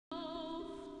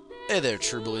Hey there,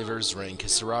 true believers, Rain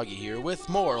Kisaragi here with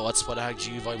more Let's Play Haseo and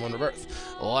GU Volume 1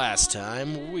 Rebirth. Last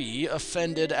time, we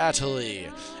offended Atali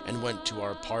and went to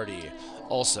our party.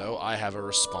 Also, I have a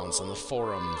response on the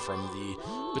forum from the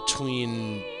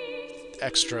Between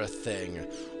Extra thing,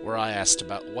 where I asked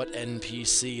about what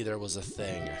NPC there was a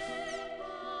thing.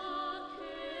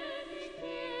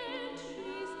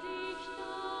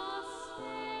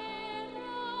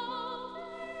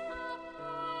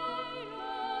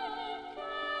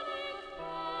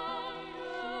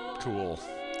 Cool.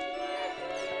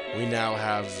 We now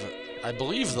have, I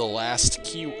believe, the last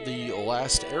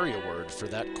area word for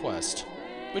that quest,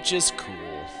 which is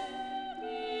cool.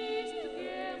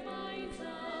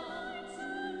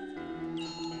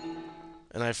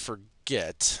 And I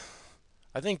forget,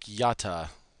 I think Yata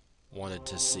wanted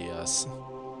to see us.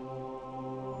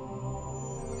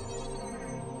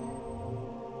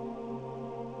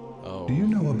 Oh. Do you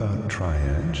know about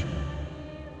Tri-Edge?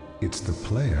 It's the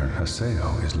player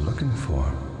Haseo is looking for.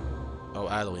 Oh,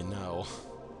 Adley, no.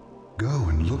 Go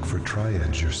and look for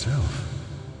Tri-Edge yourself.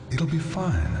 It'll be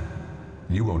fine.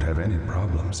 You won't have any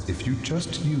problems if you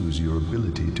just use your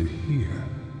ability to hear.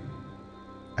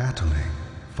 Atali,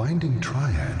 finding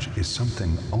Tri-Edge is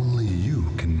something only you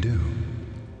can do.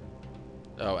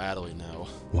 Oh, Adley, no.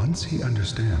 Once he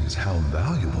understands how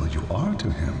valuable you are to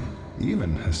him,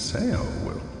 even Haseo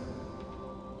will.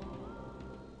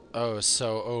 Oh,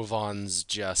 so Ovan's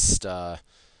just,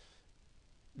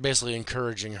 basically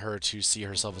encouraging her to see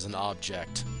herself as an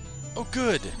object. Oh,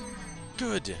 good!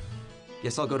 Good!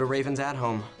 Guess I'll go to Raven's at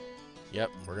home.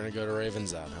 Yep, we're gonna go to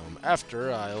Raven's at home.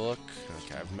 After I look...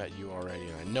 Okay, I've met you already,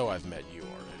 and I know I've met you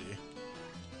already.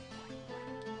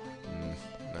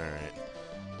 Alright.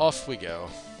 Off we go.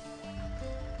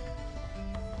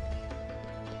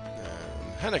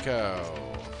 Heneko!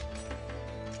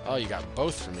 Oh, you got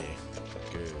both for me.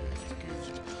 Good,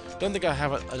 good. Don't think I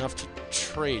have enough to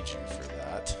trade you for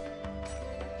that.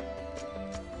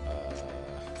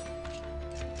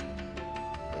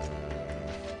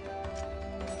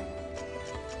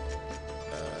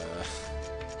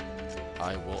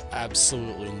 I will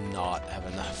absolutely not have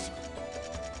enough.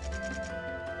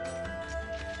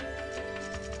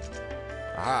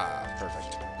 Ah,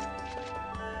 perfect.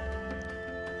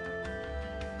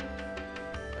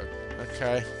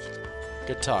 Okay.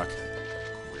 Good talk.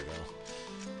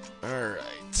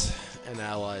 Alright. An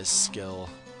ally's skill.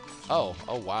 Oh,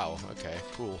 wow. Okay,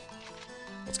 cool.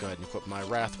 Let's go ahead and equip my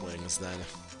Wrath Wings then.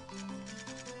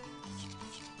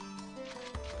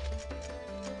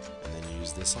 And then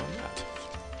use this on that.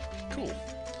 Cool.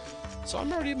 So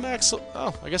I'm already max...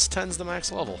 Oh, I guess 10's the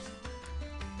max level.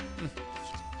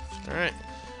 Alright.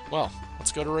 Well,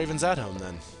 let's go to Raven's at home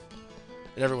then.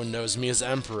 And everyone knows me as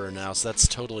Emperor now, so that's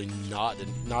totally not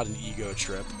an ego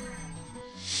trip.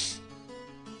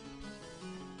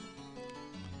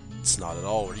 It's not at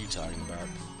all. What are you talking about?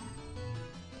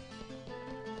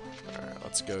 Alright,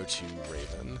 let's go to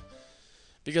Raven.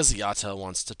 Because Yata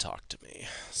wants to talk to me.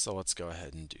 So let's go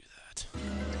ahead and do that.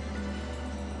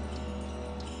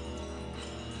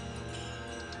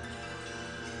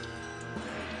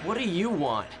 What do you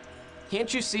want?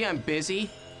 Can't you see I'm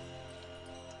busy?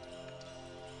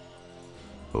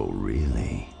 Oh,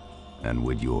 really? And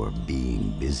would your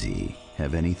being busy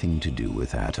have anything to do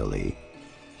with Atali?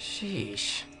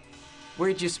 Sheesh.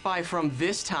 Where'd you spy from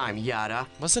this time, Yata?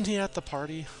 Wasn't he at the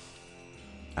party?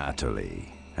 Atali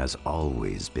has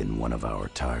always been one of our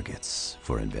targets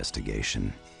for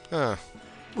investigation. Huh.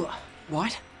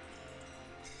 What?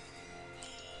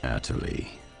 Atali.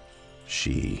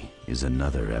 She is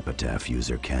another Epitaph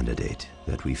user candidate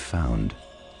that we found,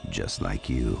 just like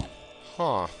you.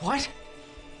 Huh. What?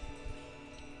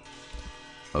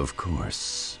 Of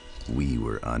course, we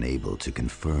were unable to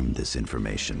confirm this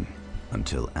information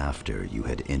until after you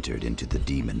had entered into the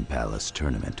Demon Palace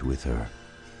tournament with her.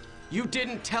 You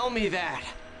didn't tell me that!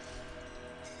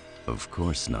 Of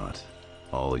course not.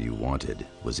 All you wanted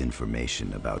was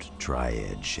information about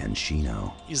Tri-Edge and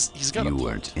Shino. He's got a point. You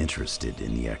weren't interested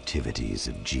in the activities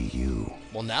of GU.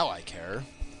 Well, now I care.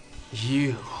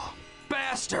 You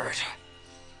bastard!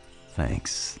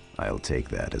 Thanks. I'll take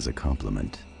that as a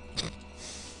compliment.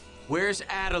 Where's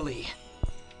Atali?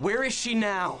 Where is she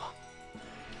now?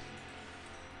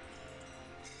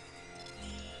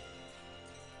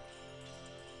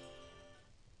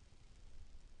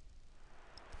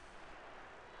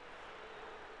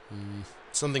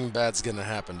 Something bad's gonna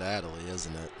happen to Atali,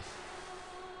 isn't it?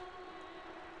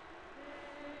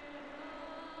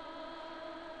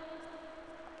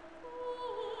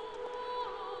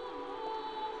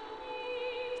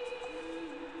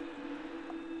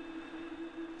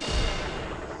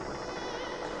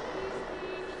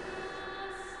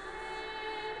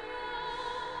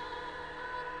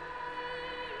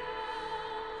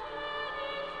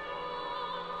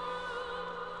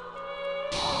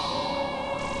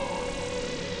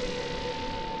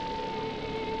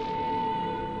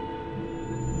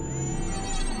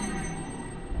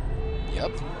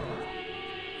 Yep.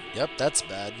 Yep, that's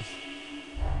bad.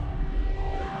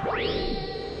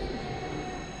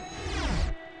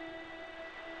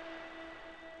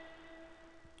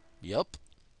 Yep.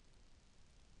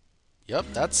 Yep,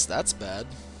 that's bad.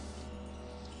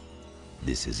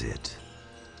 This is it.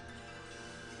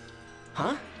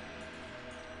 Huh?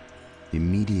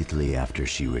 Immediately after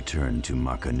she returned to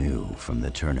Makanu from the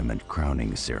tournament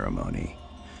crowning ceremony,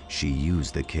 she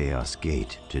used the Chaos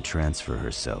Gate to transfer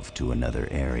herself to another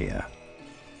area.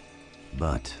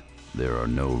 But there are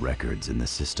no records in the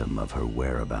system of her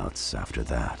whereabouts after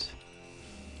that.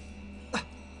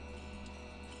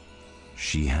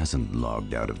 She hasn't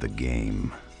logged out of the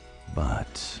game,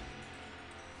 but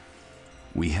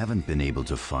we haven't been able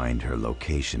to find her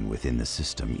location within the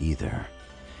system either.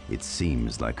 It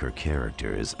seems like her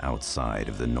character is outside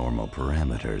of the normal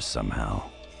parameters somehow.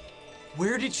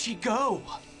 Where did she go?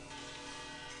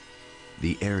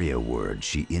 The area word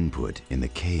she input in the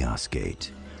Chaos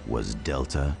Gate was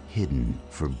Delta Hidden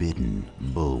Forbidden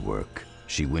Bulwark.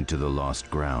 She went to the lost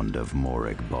ground of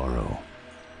Morag Barrow.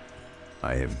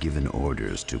 I have given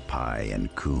orders to Pai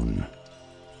and Kun.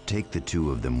 Take the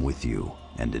two of them with you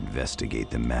and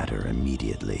investigate the matter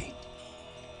immediately.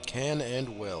 Can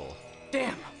and will.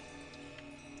 Damn.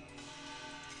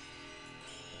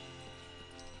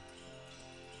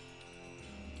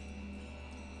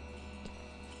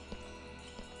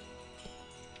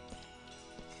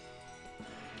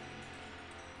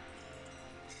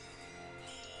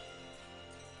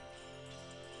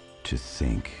 To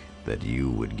think that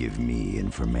you would give me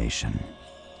information.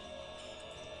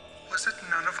 Was it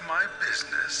none of my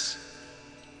business?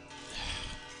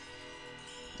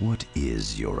 What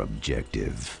is your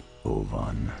objective,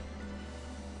 Ovan?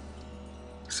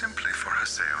 Simply for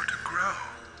Haseo to grow.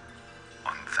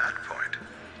 On that point,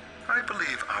 I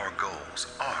believe our goals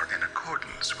are in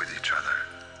accordance with each other.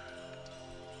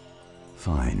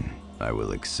 Fine. I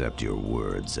will accept your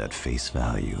words at face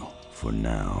value for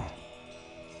now.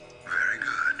 Very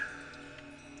good.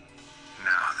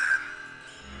 Now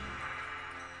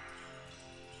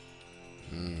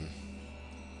then.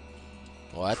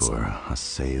 Well, that's For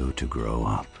Haseo to grow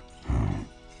up.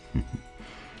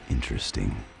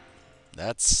 Interesting.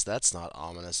 that's not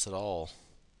ominous at all.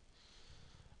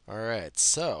 Alright,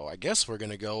 so I guess we're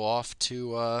gonna go off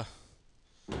to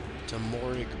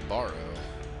Morag Barrow.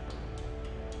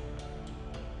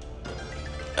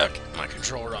 Okay, my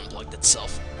controller unplugged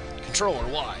itself. Controller,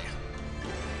 why?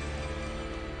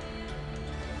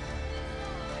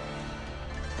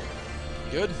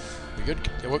 Good? We good?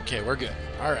 Okay, we're good.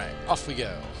 Alright, off we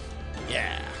go.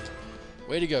 Yeah.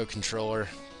 Way to go, controller.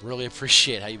 Really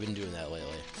appreciate how you've been doing that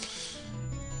lately.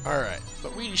 Alright,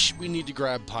 but we need to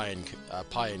grab Pai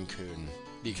and Kun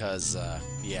because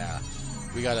yeah,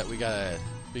 we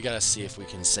gotta see if we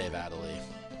can save Adelie.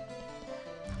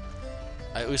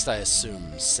 At least I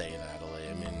assume save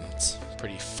Adelie. I mean, it's a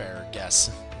pretty fair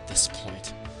guess at this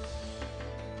point.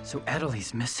 So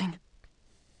Adelie's missing?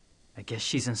 I guess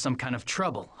she's in some kind of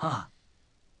trouble, huh?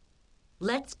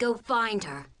 Let's go find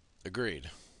her. Agreed.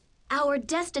 Our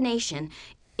destination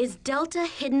is Delta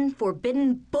Hidden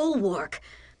Forbidden Bulwark,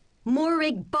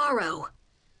 Morag Barrow.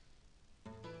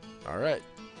 Alright,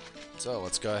 so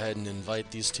let's go ahead and invite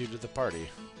these two to the party.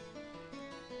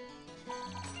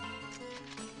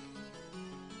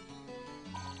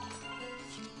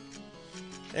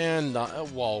 And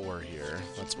while we're here,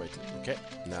 let's wait. Okay,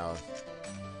 now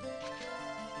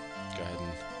go ahead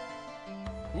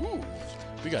and... Ooh,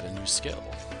 we got a new skill.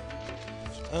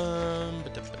 Let's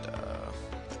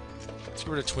get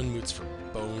rid of Twin Moots for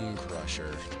Bone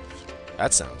Crusher.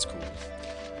 That sounds cool.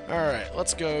 Alright,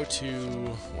 let's go to...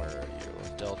 Where are you?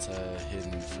 Delta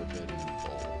Hidden Forbidden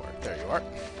Bulwark. There you are.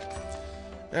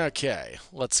 Okay,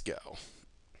 let's go.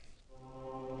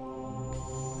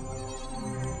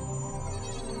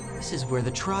 This is where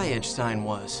the Tri-Edge sign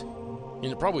was. I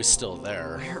mean, it's probably still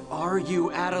there. Where are you,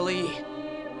 Adelie?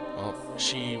 Well,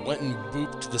 she went and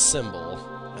booped the symbol,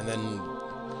 and then...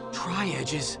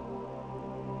 Tri-Edges.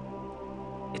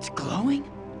 It's glowing?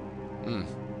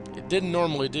 It didn't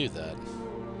normally do that.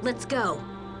 Let's go.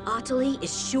 Adelie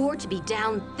is sure to be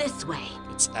down this way.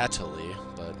 It's Adelie,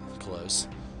 but close.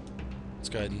 Let's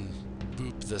go ahead and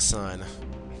boop the sign.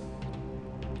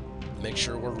 Make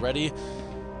sure we're ready.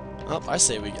 Oh, I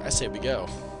say we go.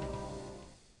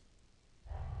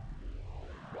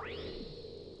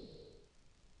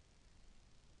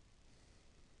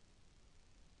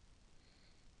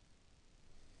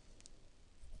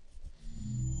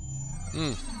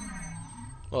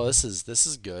 Well, this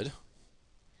is good.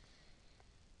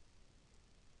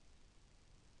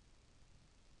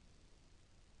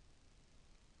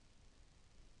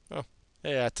 Oh,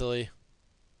 Hey, Atali.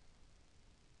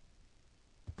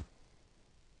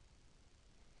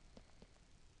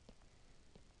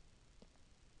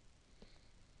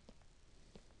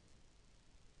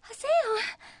 Haseo,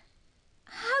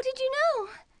 how did you know?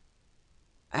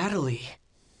 Atali,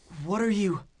 what are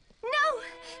you... No!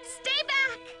 Stay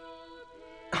back!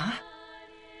 Huh?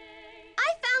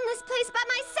 I found this place by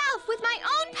myself with my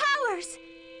own powers!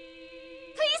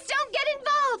 Please don't get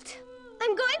involved!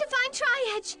 I'm going to find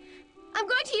Tri-Edge. I'm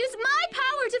going to use my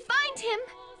power to find him!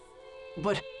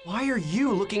 But why are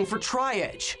you looking for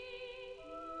Tri-Edge?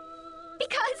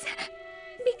 Because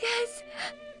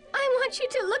I want you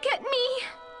to look at me.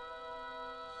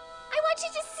 I want you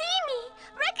to see me,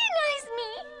 recognize me.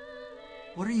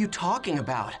 What are you talking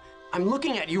about? I'm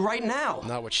looking at you right now.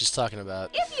 Not what she's talking about.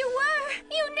 If you were,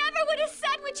 you never would have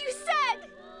said what you said.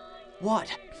 What?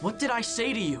 What did I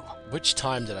say to you? Which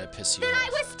time did I piss you That off? I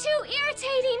was too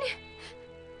irritating.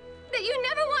 That you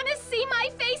never want to see my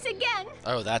face again.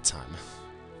 Oh, that time.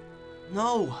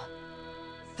 No.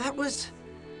 That was...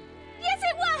 Yes,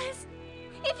 it was.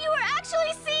 If you were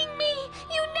actually seeing me,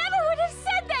 you never would have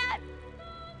said that.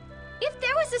 If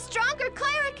there was a stronger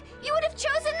cleric, you would have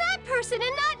chosen that person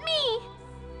and not me.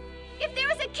 If there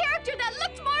was a character that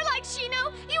looked more like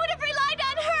Shino, you would have relied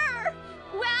on her.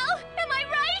 Well, am I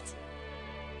right?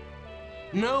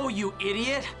 No, you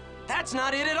idiot! That's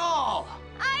not it at all!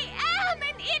 I am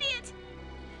an idiot.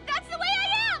 That's the way I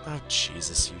am. Oh,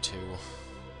 Jesus, you two.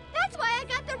 That's why I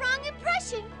got the wrong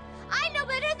impression. I know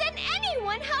better than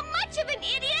anyone how much of an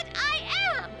idiot I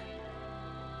am.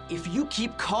 If you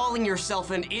keep calling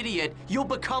yourself an idiot, you'll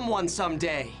become one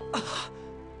someday.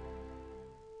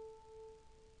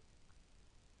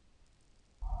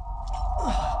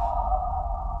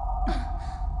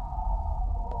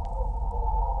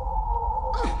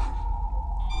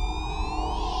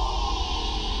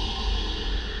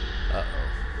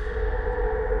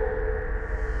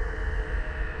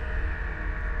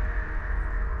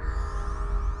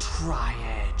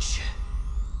 Tri-Edge.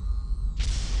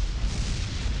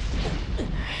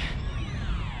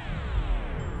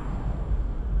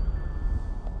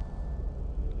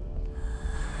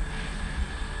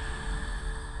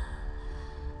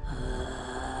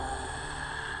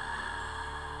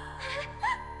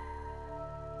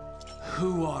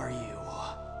 Who are you?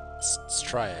 It's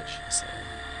Tri-Edge, so.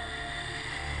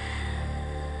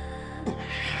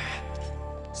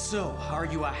 So, are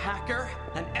you a hacker?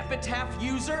 An epitaph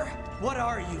user? What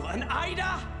are you, an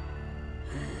Ida?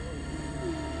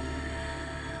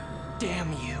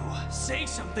 Damn you. Say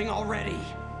something already.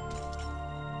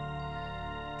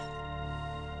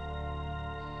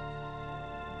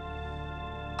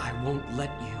 I won't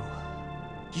let you.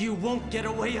 You won't get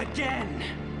away again.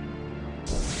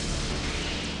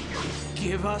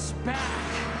 Give us back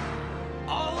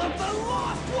all of the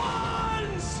lost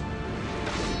ones!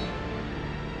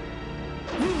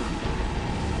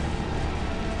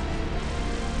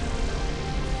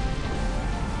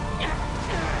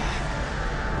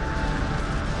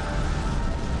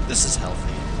 This is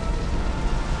healthy.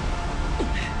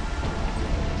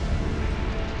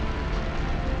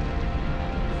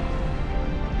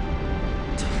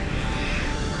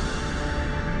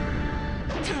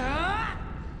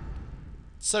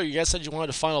 So, you guys said you wanted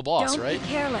a final boss, Don't right? be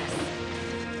careless.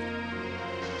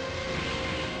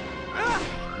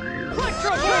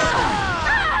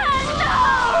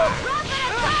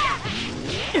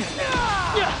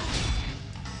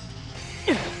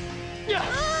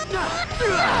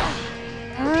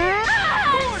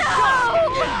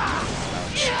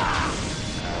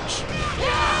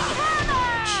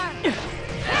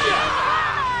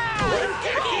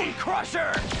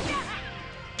 Crusher!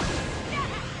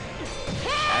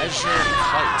 Azure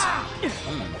Kite.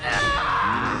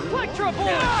 Electro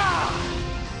Bullet!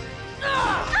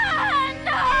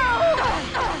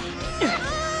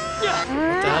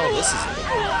 What the hell this is?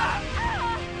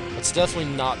 Let's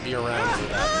definitely not be around for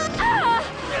that.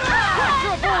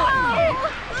 Electro Bullet!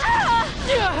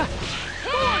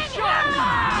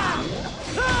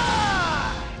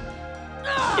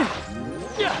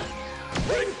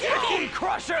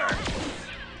 Crusher!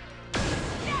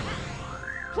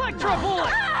 Electro Bullet!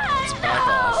 Let's back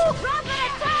off.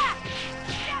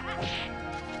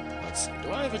 Let's see. Do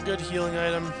I have a good healing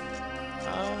item?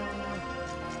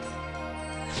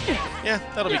 Yeah,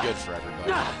 that'll be good for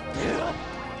everybody.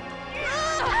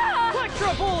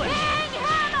 Electro Bullet!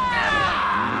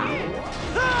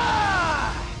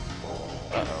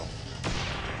 Uh-oh.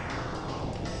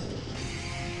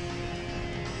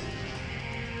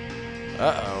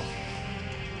 Uh-oh.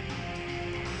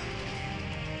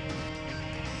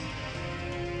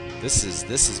 This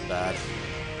is bad.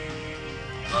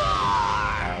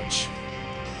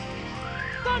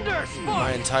 Thunder!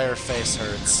 My entire face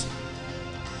hurts.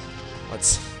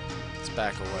 Let's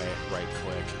back away right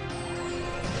quick.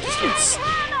 Just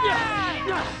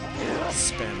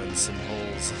spamming some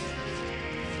holes.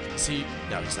 See?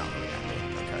 No, he's not looking at me.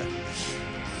 Okay.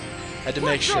 Had to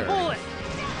make sure.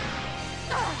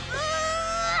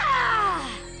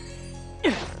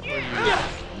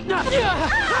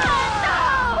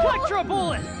 Electro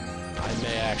bullet! I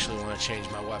may actually want to change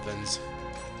my weapons.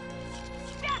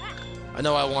 I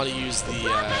know I want to use the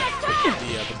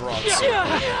broadsword.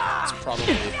 It's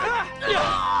probably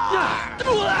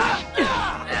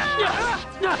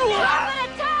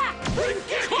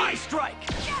Try strike!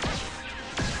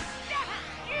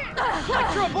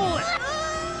 Electro bullet!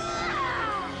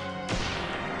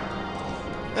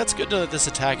 That's good to know that this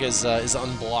attack is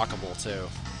unblockable too.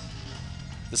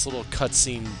 This little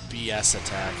cutscene BS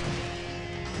attack.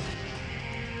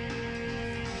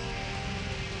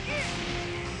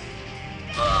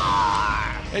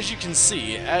 As you can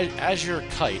see, Azure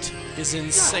Kite is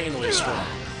insanely strong.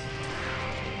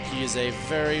 He is a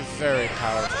very, very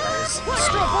powerful.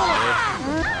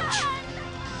 Ouch.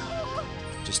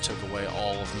 Just took away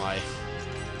all of my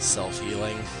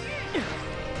self-healing.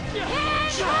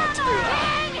 Shot.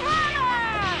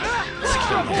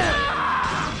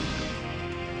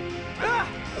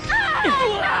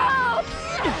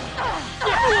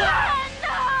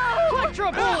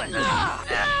 Electro bullet!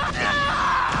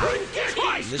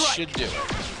 This should do it.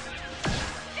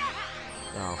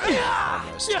 Oh,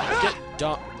 almost. Get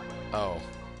done. Oh.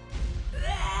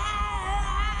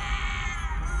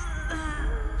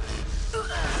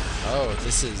 Oh,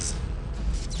 this is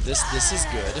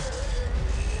good.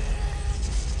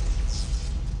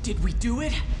 Did we do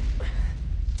it?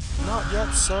 Not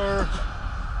yet, sir.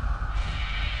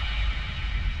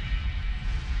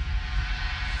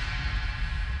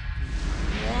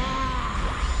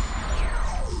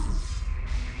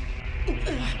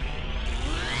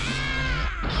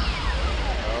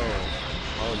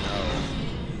 Oh no.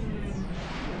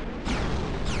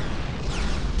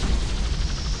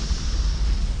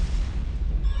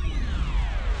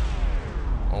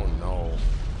 Oh no.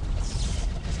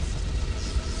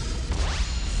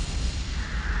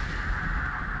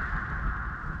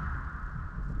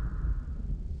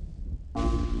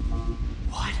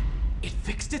 What? It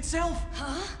fixed itself?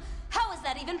 Huh? How is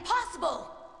that even possible?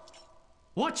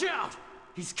 Watch out!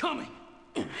 He's coming!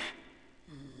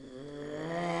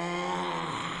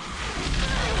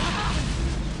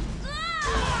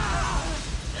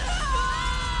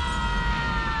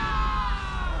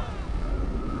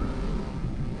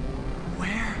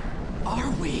 Where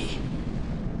are we?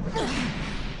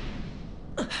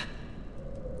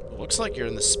 Looks like you're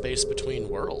in the space between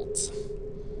worlds.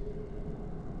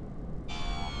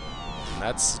 And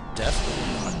that's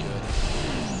definitely not good.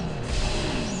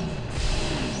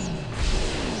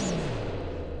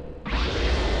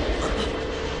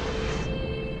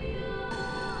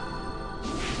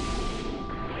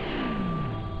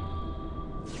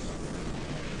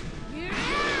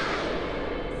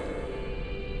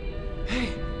 Hey,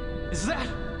 is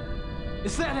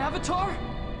that Avatar?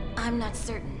 I'm not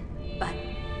certain, but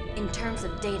in terms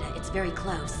of data, it's very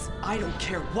close. I don't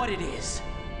care what it is.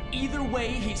 Either way,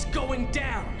 he's going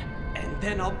down. And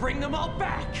then I'll bring them all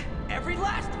back. Every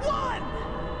last one!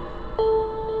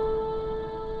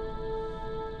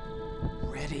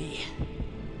 Ready?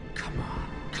 Come on.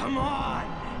 Come on!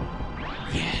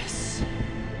 Yes!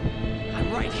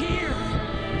 I'm right here!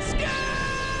 Sky!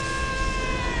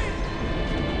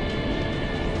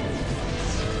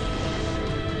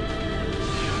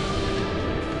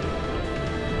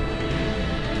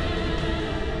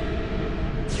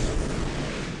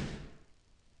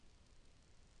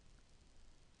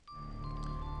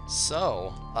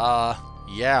 So,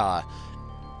 yeah.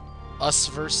 Us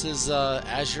versus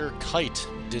Azure Kite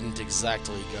didn't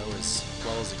exactly go as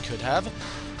well as it could have.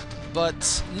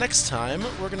 But next time,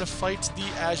 we're gonna fight the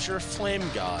Azure Flame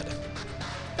God.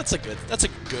 That's a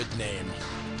good name.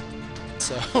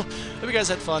 So, hope you guys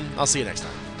had fun. I'll see you next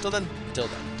time. Till then,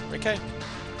 okay?